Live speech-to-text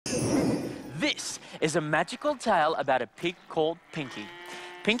This is a magical tale about a pig called Pinky.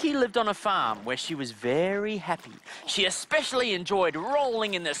 Pinky lived on a farm where she was very happy. She especially enjoyed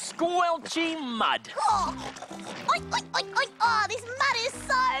rolling in the squelchy mud. Oh, oink, oink, oink, oink. Oh, this mud is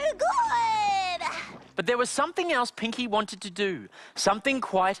so good! But there was something else Pinky wanted to do, something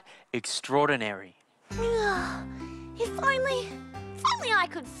quite extraordinary. If only I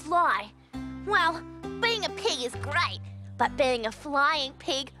could fly. Well, being a pig is great, but being a flying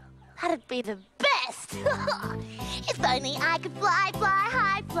pig, that'd be the best. If only I could fly,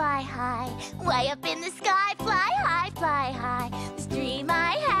 fly high, way up in the sky, fly high. This dream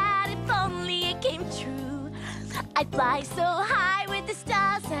I had, if only it came true. I'd fly so high with the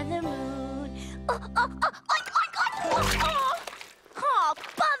stars and the moon. Oh,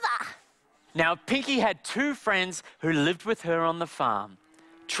 bother! Now, Pinky had two friends who lived with her on the farm,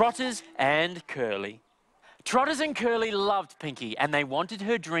 Trotters and Curly. Trotters and Curly loved Pinky and they wanted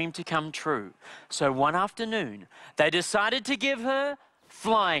her dream to come true. So one afternoon, they decided to give her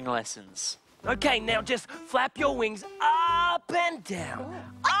flying lessons. Okay, now just flap your wings up and down.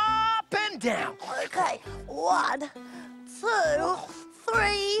 Up and down. Okay, 1, 2,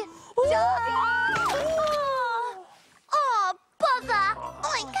 3, Oh, bother!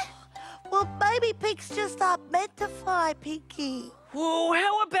 Oink! Well, baby pigs just aren't meant to fly, Pinky. Well,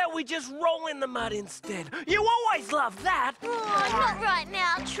 how about we just roll in the mud instead? You always love that. Oh, not right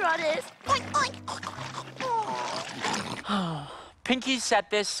now, Trotters. Oink, oink. Pinky sat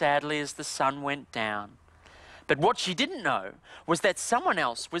there sadly as the sun went down. But what she didn't know was that someone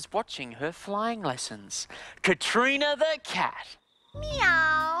else was watching her flying lessons. Katrina the cat.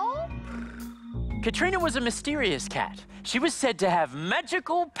 Meow. Katrina was a mysterious cat. She was said to have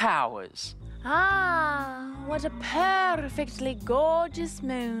magical powers. Ah, what a perfectly gorgeous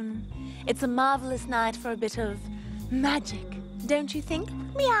moon. It's a marvelous night for a bit of magic, don't you think?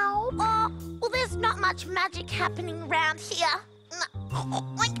 Meow. Oh, well, there's not much magic happening around here.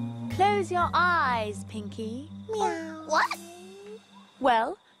 Oink. Close your eyes, Pinky. Meow. What?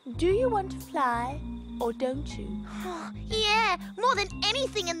 Well, do you want to fly or don't you? Yeah, more than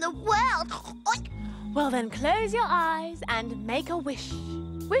anything in the world. Oink. Well, then close your eyes and make a wish.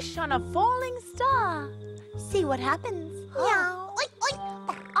 Wish on a falling star. See what happens. Meow. Oink, oink.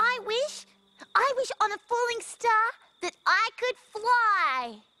 I wish on a falling star that I could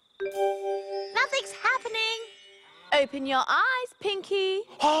fly. Nothing's happening. Open your eyes, Pinky.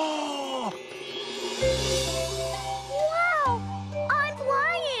 Oh! Wow, I'm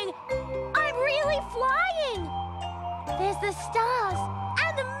flying. I'm really flying. There's the stars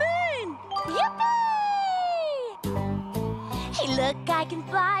and the moon. Yippee! Hey, look, I can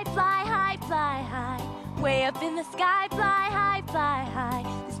fly, fly high. Way up in the sky, fly high.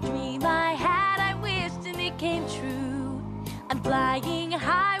 This dream I had, I wished and it came true. I'm flying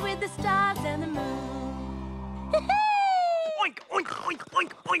high with the stars and the moon. Oink, oink, oink,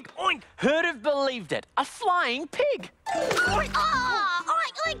 oink, oink, oink. Who'd have believed it? A flying pig. Oink. Oh,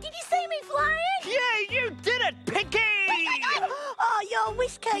 oink, oink, did you see me flying? Yeah, you did it, Pinky! Oh, your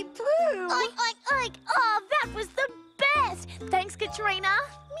wish came true. Oink, oink, oink. Oh, that was the best. Thanks, Katrina.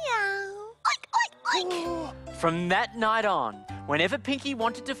 Meow. Oink, oink, oink. From that night on, whenever Pinky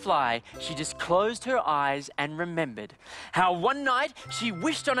wanted to fly, she just closed her eyes and remembered how one night she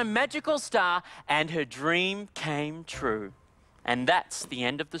wished on a magical star and her dream came true. And that's the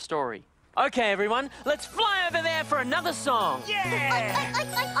end of the story. Okay, everyone, let's fly over there for another song. Yeah!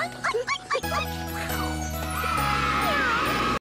 Oink, oink, oink, oink, oink, oink, oink, oink.